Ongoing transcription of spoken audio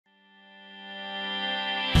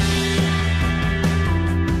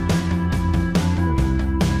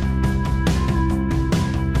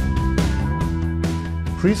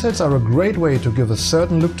Presets are a great way to give a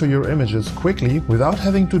certain look to your images quickly without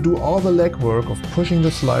having to do all the legwork of pushing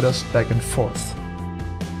the sliders back and forth.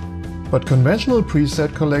 But conventional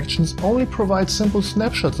preset collections only provide simple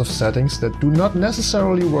snapshots of settings that do not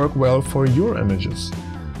necessarily work well for your images.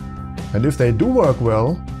 And if they do work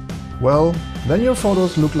well, then your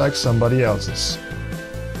photos look like somebody else's.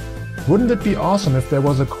 Wouldn't it be awesome if there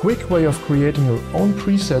was a quick way of creating your own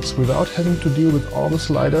presets without having to deal with all the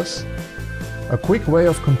sliders? A quick way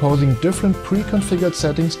of composing different pre-configured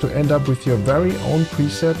settings to end up with your very own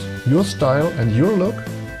preset, your style and your look?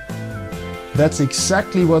 That's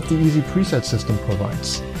exactly what the Easy Preset system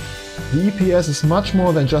provides. The EPS is much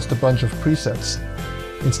more than just a bunch of presets.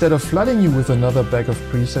 Instead of flooding you with another bag of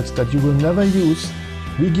presets that you will never use,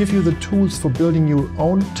 we give you the tools for building your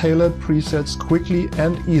own tailored presets quickly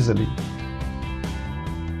and easily.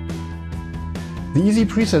 The Easy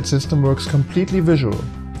Preset system works completely visual.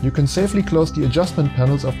 You can safely close the adjustment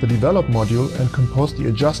panels of the Develop module and compose the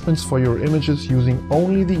adjustments for your images using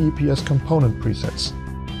only the EPS component presets.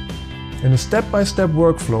 In a step-by-step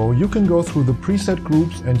workflow, you can go through the preset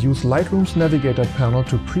groups and use Lightroom's Navigator panel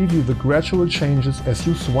to preview the gradual changes as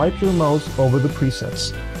you swipe your mouse over the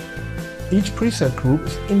presets. Each preset group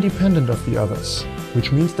is independent of the others,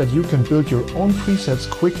 which means that you can build your own presets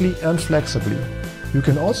quickly and flexibly. You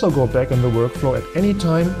can also go back in the workflow at any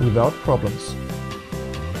time without problems.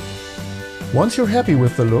 Once you're happy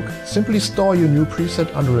with the look, simply store your new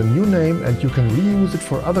preset under a new name and you can reuse it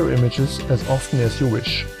for other images as often as you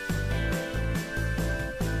wish.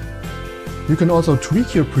 You can also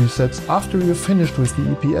tweak your presets after you're finished with the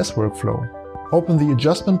EPS workflow. Open the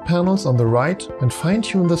adjustment panels on the right and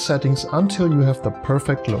fine-tune the settings until you have the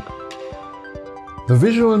perfect look. The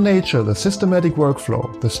visual nature, the systematic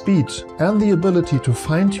workflow, the speed and the ability to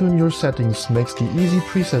fine-tune your settings makes the Easy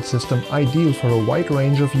Preset system ideal for a wide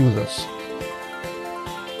range of users.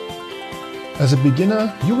 As a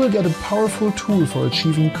beginner, you will get a powerful tool for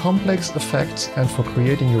achieving complex effects and for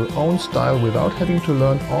creating your own style without having to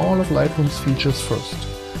learn all of Lightroom's features first.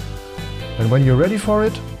 And when you're ready for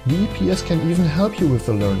it, the EPS can even help you with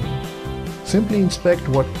the learning. Simply inspect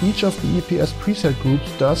what each of the EPS preset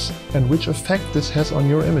groups does and which effect this has on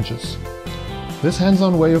your images. This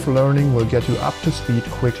hands-on way of learning will get you up to speed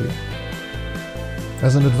quickly.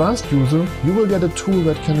 As an advanced user, you will get a tool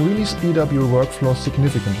that can really speed up your workflow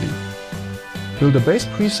significantly. Build a base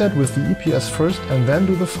preset with the EPS first and then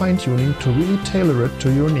do the fine-tuning to really tailor it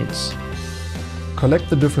to your needs. Collect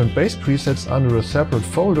the different base presets under a separate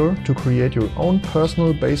folder to create your own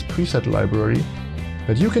personal base preset library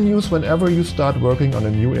that you can use whenever you start working on a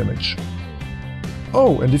new image.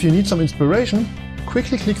 Oh, and if you need some inspiration,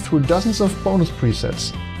 quickly click through dozens of bonus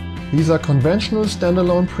presets. These are conventional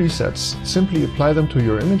standalone presets. Simply apply them to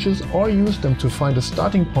your images or use them to find a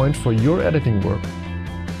starting point for your editing work.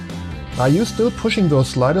 Are you still pushing those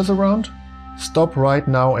sliders around? Stop right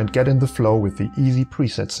now and get in the flow with the Easy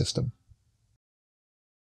Preset system.